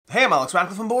Hey, I'm Alex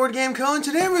Radcliffe from Board Game Co, and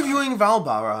today I'm reviewing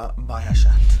Vaalbara by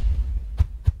Hachette.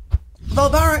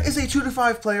 Vaalbara is a 2 to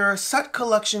 5 player set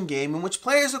collection game in which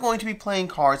players are going to be playing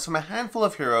cards from a handful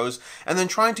of heroes and then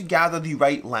trying to gather the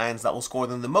right lands that will score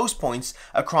them the most points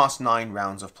across 9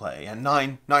 rounds of play. And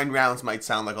nine rounds might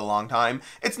sound like a long time.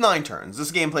 It's 9 turns.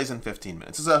 This game plays in 15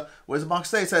 minutes. What does the box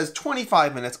say? It says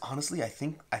 25 minutes. Honestly, I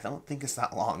don't think it's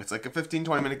that long. It's like a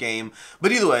 15-20 minute game.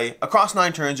 But either way, across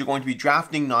 9 turns, you're going to be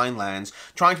drafting 9 lands,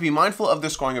 trying to be mindful of their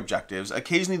scoring objectives.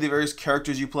 Occasionally, the various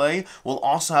characters you play will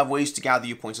also have ways to gather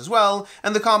you points as well.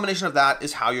 And the combination of that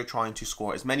is how you're trying to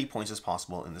score as many points as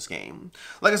possible in this game.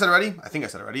 Like I said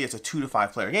already, it's a 2 to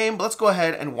 5 player game, but let's go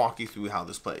ahead and walk you through how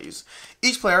this plays.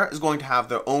 Each player is going to have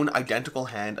their own identical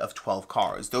hand of 12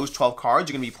 cards. Those 12 cards,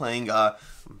 you're going to be playing, I'm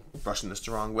brushing this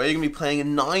the wrong way, you're going to be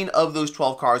playing 9 of those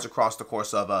 12 cards across the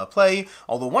course of play,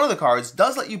 although one of the cards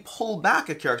does let you pull back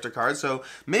a character card, so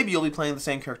maybe you'll be playing the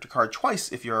same character card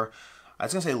twice if you're, I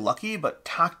was going to say lucky, but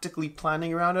tactically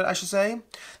planning around it, I should say.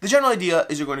 The general idea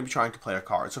is you're going to be trying to play a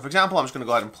card. So for example, I'm just going to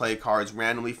go ahead and play cards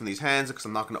randomly from these hands because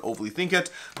I'm not going to overly think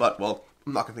it, but well,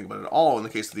 I'm not going to think about it at all in the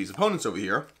case of these opponents over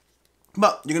here.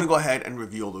 But you're going to go ahead and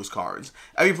reveal those cards.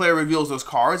 Every player reveals those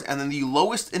cards, and then the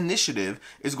lowest initiative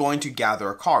is going to gather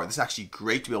a card. This is actually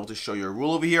great to be able to show you a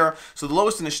rule over here. So the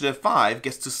lowest initiative, 5,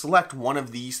 gets to select one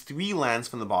of these 3 lands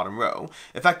from the bottom row.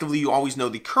 Effectively, you always know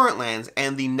the current lands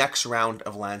and the next round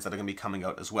of lands that are going to be coming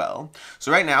out as well.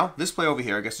 So right now, this player over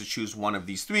here gets to choose one of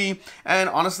these 3, and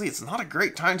honestly, it's not a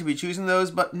great time to be choosing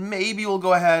those, but maybe we'll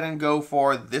go ahead and go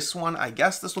for this one. I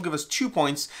guess this will give us 2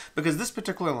 points, because this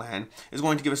particular land is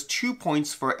going to give us 2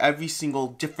 points for every single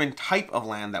different type of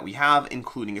land that we have,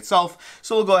 including itself.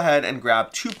 So we'll go ahead and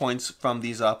grab 2 points from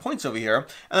these points over here,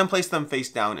 and then place them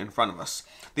face down in front of us.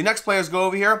 The next players go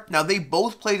over here. Now they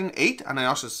both played an 8, and I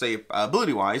also say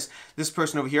ability-wise, this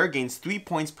person over here gains 3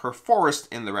 points per forest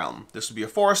in the realm. This would be a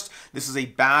forest. This is a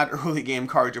bad early game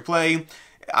card to play.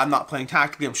 I'm not playing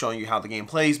tactically, I'm showing you how the game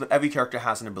plays, but every character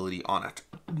has an ability on it.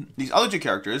 These other 2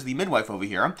 characters, the midwife over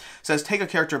here, says take a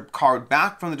character card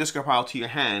back from the discard pile to your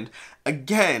hand.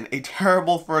 Again, a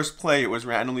terrible first play. It was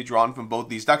randomly drawn from both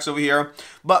these decks over here,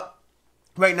 but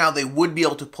right now, they would be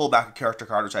able to pull back a character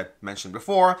card, which I mentioned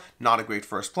before. Not a great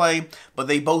first play, but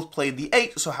they both played the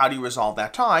 8, so how do you resolve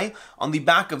that tie? On the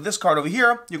back of this card over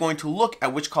here, you're going to look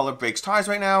at which color breaks ties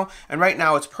right now, and right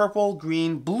now it's purple,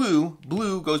 green, blue.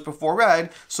 Blue goes before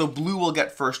red, so blue will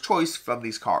get first choice from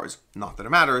these cards. Not that it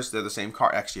matters, they're the same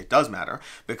card. Actually, it does matter,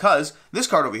 because this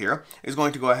card over here is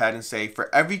going to go ahead and say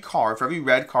for every card, for every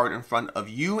red card in front of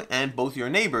you and both your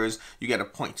neighbors, you get a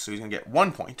point. So he's going to get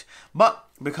 1 point. But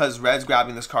because red's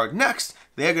grabbing this card next,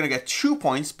 they're going to get 2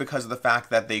 points because of the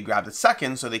fact that they grabbed it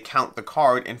second, so they count the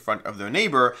card in front of their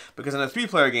neighbor, because in a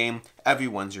 3-player game,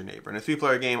 everyone's your neighbor. In a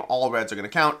 3-player game, all reds are going to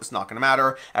count. It's not going to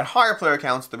matter. At higher player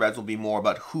counts, the reds will be more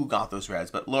about who got those reds,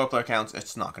 but lower player counts,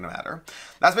 it's not going to matter.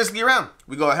 That's basically a round.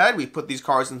 We go ahead, we put these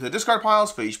cards into the discard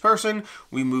piles for each person,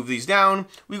 we move these down,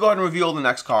 we go ahead and reveal the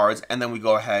next cards, and then we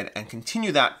go ahead and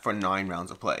continue that for 9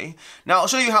 rounds of play. Now, I'll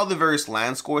show you how the various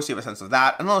land scores, so you have a sense of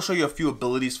that, and then I'll show you a few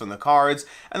abilities from the cards,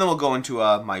 and then we'll go into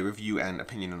my review and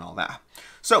opinion and all that.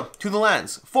 So, to the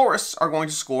lands. Forests are going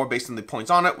to score based on the points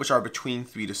on it, which are between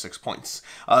 3 to 6 points.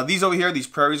 These over here, these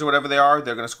prairies or whatever they are,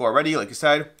 they're going to score already, like I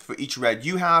said, for each red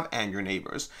you have and your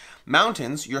neighbors.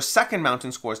 Mountains, your second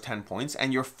mountain scores 10 points,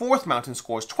 and your 4th mountain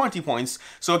scores 20 points,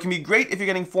 so it can be great if you're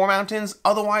getting 4 mountains,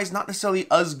 otherwise not necessarily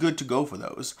as good to go for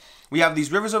those. We have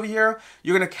these rivers over here.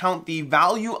 You're going to count the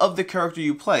value of the character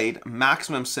you played,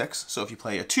 maximum 6, so if you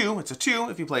play a 2, it's a 2,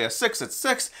 if you play a 6, it's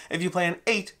 6, if you play an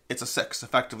 8, it's a 6,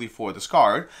 effectively for this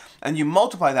card, and you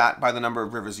multiply that by the number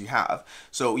of rivers you have.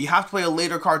 So you have to play a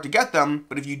later card to get them,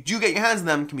 but if you do get your hands on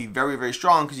them, it can be very, very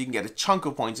strong because you can get a chunk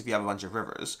of points if you have a bunch of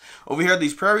rivers. Over here,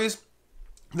 these prairies,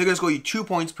 they're going to score you 2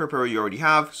 points per prairie you already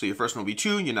have. So your first one will be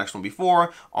 2, your next one will be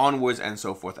 4, onwards and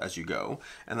so forth as you go.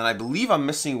 And then I believe I'm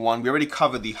missing one. We already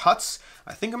covered the huts.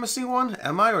 I think I'm missing one.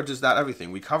 Am I? Or is that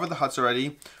everything? We covered the huts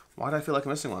already. Why do I feel like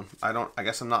I'm missing one? I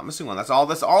guess I'm not missing one. That's all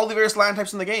the various land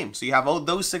types in the game. So you have all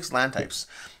those 6 land types.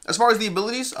 As far as the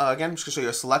abilities, again, I'm just going to show you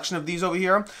a selection of these over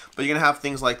here. But you're going to have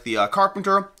things like the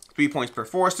Carpenter, 3 points per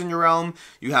forest in your realm.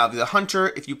 You have the Hunter.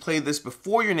 If you play this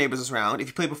before your neighbors this round, if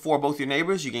you play before both your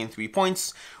neighbors, you gain 3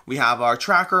 points. We have our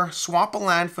Tracker. Swap a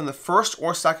land from the first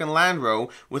or second land row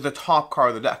with the top card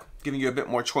of the deck. giving you a bit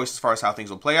more choice as far as how things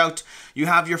will play out. You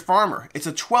have your farmer. It's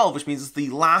a 12, which means it's the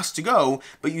last to go,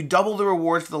 but you double the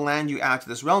reward for the land you add to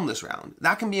this realm this round.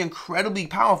 That can be incredibly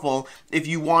powerful if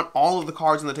you want all of the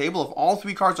cards on the table. If all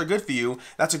 3 cards are good for you,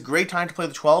 that's a great time to play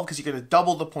the 12 because you get to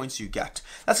double the points you get.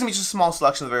 That's going to be just a small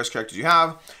selection of the various characters you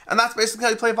have, and that's basically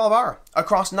how you play Vaalbara.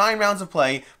 Across 9 rounds of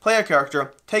play a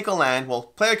character, take a land, well,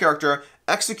 play a character,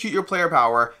 execute your player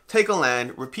power, take a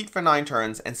land, repeat for 9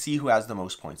 turns, and see who has the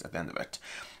most points at the end of it.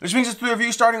 Which brings us to the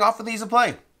review, starting off with ease of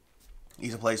play.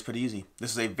 Ease of play is pretty easy.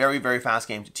 This is a very, very fast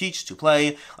game to teach, to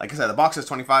play. Like I said, the box is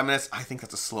 25 minutes. I think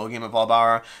that's a slow game of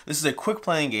Vaalbara. This is a quick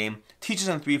playing game. Teaches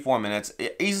in 3-4 minutes.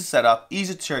 Easy to set up,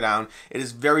 easy to tear down. It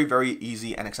is very, very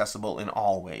easy and accessible in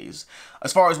all ways.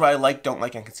 As far as what I like, don't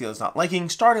like, and can see as not liking,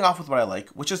 starting off with what I like,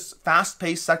 which is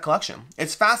fast-paced set collection.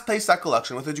 It's fast-paced set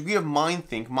collection with a degree of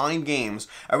mind games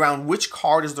around which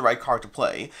card is the right card to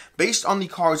play, based on the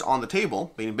cards on the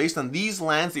table, based on these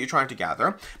lands that you're trying to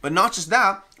gather, but not just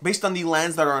that, based on the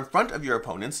lands that are in front of your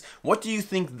opponents, what do you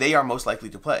think they are most likely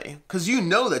to play? Because you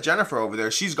know that Jennifer over there,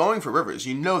 she's going for rivers.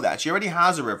 You know that. She already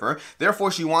has a river,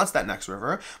 therefore she wants that next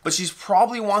river, but she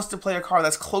probably wants to play a card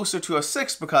that's closer to a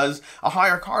 6 because a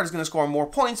higher card is going to score more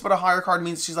points, but a higher card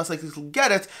means she's less likely to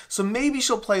get it, so maybe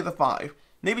she'll play the 5.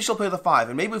 Maybe she'll play the 5,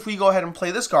 and maybe if we go ahead and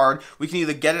play this card, we can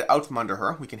either get it out from under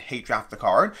her, we can hate draft the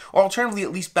card, or alternatively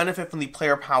at least benefit from the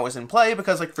player powers in play,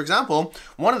 because like for example,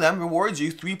 one of them rewards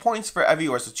you 3 points for every,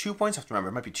 or is it 2 points? I have to remember,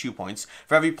 it might be 2 points,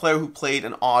 for every player who played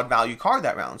an odd value card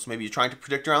that round, so maybe you're trying to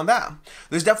predict around that.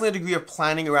 There's definitely a degree of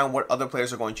planning around what other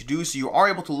players are going to do, so you are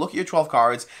able to look at your 12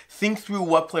 cards, think through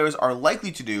what players are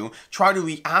likely to do, try to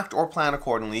react or plan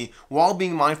accordingly, while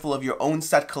being mindful of your own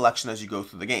set collection as you go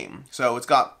through the game. So it's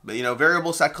got, you know,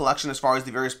 variable set collection as far as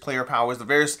the various player powers, the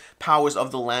various powers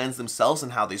of the lands themselves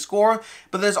and how they score,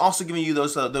 but there's also giving you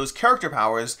those character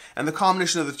powers, and the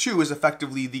combination of the two is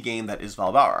effectively the game that is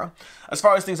Vaalbara. As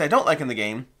far as things I don't like in the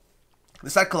game, the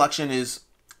set collection is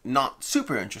not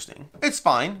super interesting. It's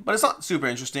fine, but it's not super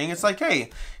interesting. It's like, hey,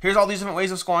 here's all these different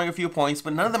ways of scoring a few points,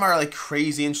 but none of them are like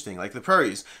crazy interesting. Like the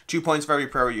prairies, 2 points for every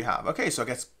prairie you have. Okay, so it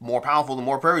gets more powerful the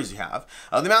more prairies you have.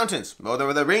 The mountains,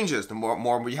 the ranges, the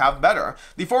more you have, the better.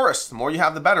 The forests, the more you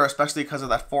have, the better, especially because of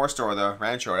that forest or the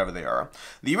ranch or whatever they are.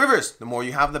 The rivers, the more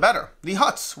you have, the better. The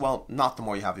huts, well, not the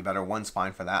more you have, the better. One's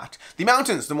fine for that. The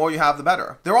mountains, the more you have, the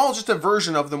better. They're all just a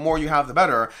version of the more you have, the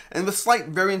better, and with slight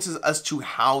variances as to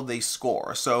how they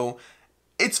score. So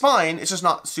it's fine, it's just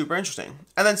not super interesting.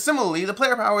 And then similarly, the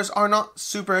player powers are not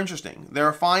super interesting. They're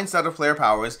a fine set of player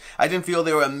powers. I didn't feel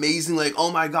they were amazing, like,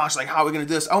 oh my gosh, like how are we gonna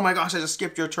do this? Oh my gosh, I just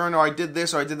skipped your turn, or I did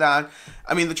this, or I did that.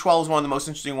 I mean, the 12 is one of the most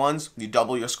interesting ones. You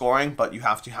double your scoring, but you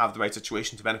have to have the right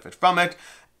situation to benefit from it.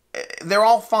 They're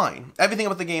all fine. Everything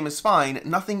about the game is fine.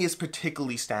 Nothing is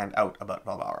particularly stand out about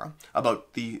Vaalbara,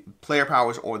 about the player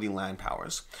powers or the land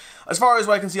powers. As far as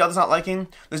what I can see others not liking,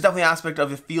 there's definitely an aspect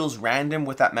of it feels random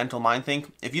with that mental mind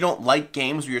think. If you don't like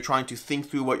games where you're trying to think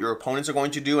through what your opponents are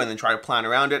going to do and then try to plan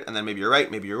around it, and then maybe you're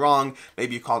right, maybe you're wrong,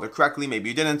 maybe you called it correctly, maybe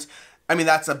you didn't, I mean,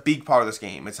 that's a big part of this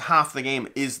game. It's half the game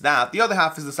is that. The other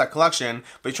half is the set collection,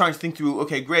 but you're trying to think through,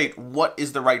 okay, great, what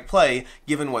is the right play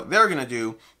given what they're going to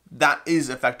do? That is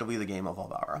effectively the game of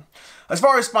Vaalbara. As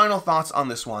far as final thoughts on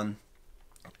this one,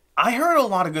 I heard a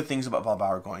lot of good things about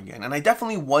Vaalbara going in, and I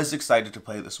definitely was excited to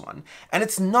play this one. And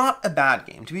it's not a bad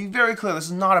game. To be very clear, this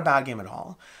is not a bad game at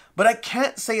all. But I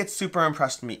can't say it super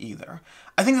impressed me either.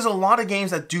 I think there's a lot of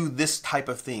games that do this type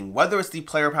of thing, whether it's the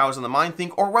player powers and the mind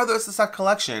think, or whether it's the set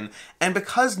collection, and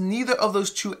because neither of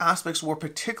those two aspects were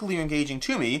particularly engaging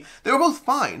to me, they were both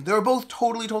fine. They were both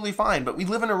totally fine, but we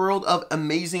live in a world of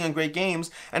amazing and great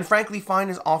games, and frankly, fine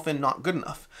is often not good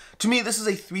enough. To me, this is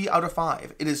a 3 out of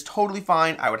 5. It is totally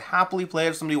fine. I would happily play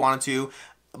it if somebody wanted to,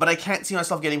 but I can't see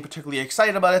myself getting particularly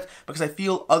excited about it because I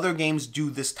feel other games do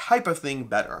this type of thing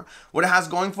better. What it has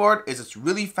going for it is its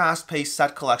really fast-paced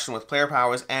set collection with player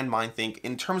powers and mind think.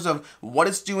 In terms of what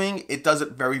it's doing, it does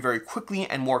it very, very quickly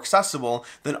and more accessible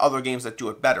than other games that do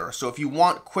it better. So if you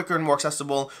want quicker and more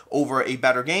accessible over a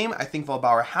better game, I think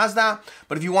Vaalbara has that.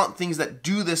 But if you want things that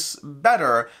do this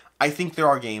better, I think there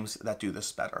are games that do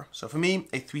this better. So for me,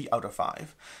 a 3 out of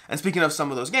 5. And speaking of some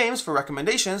of those games, for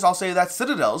recommendations, I'll say that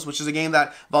Citadels, which is a game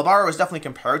that Vaalbara is definitely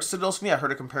compared to Citadels for me. I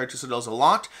heard it compared to Citadels a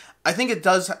lot. I think it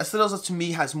does, Citadels to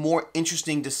me has more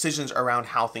interesting decisions around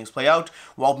how things play out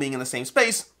while being in the same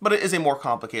space, but it is a more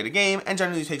complicated game and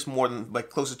generally takes more than like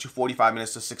closer to 45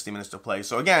 minutes to 60 minutes to play.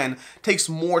 So again, takes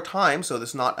more time, so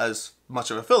it's not as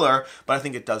much of a filler, but I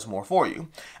think it does more for you.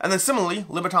 And then similarly,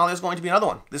 Libertalia is going to be another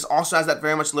one. This also has that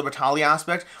very much Libertalia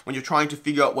aspect when you're trying to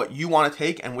figure out what you want to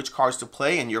take and which cards to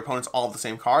play, and your opponents all have the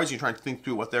same cards, you're trying to think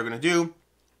through what they're going to do.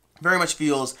 Very much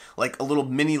feels like a little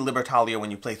mini Libertalia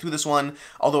when you play through this one,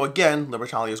 although again,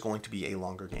 Libertalia is going to be a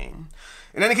longer game.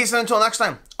 In any case, until next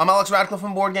time, I'm Alex Radcliffe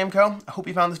from Board Game Co. I hope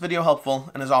you found this video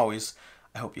helpful, and as always,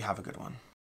 I hope you have a good one.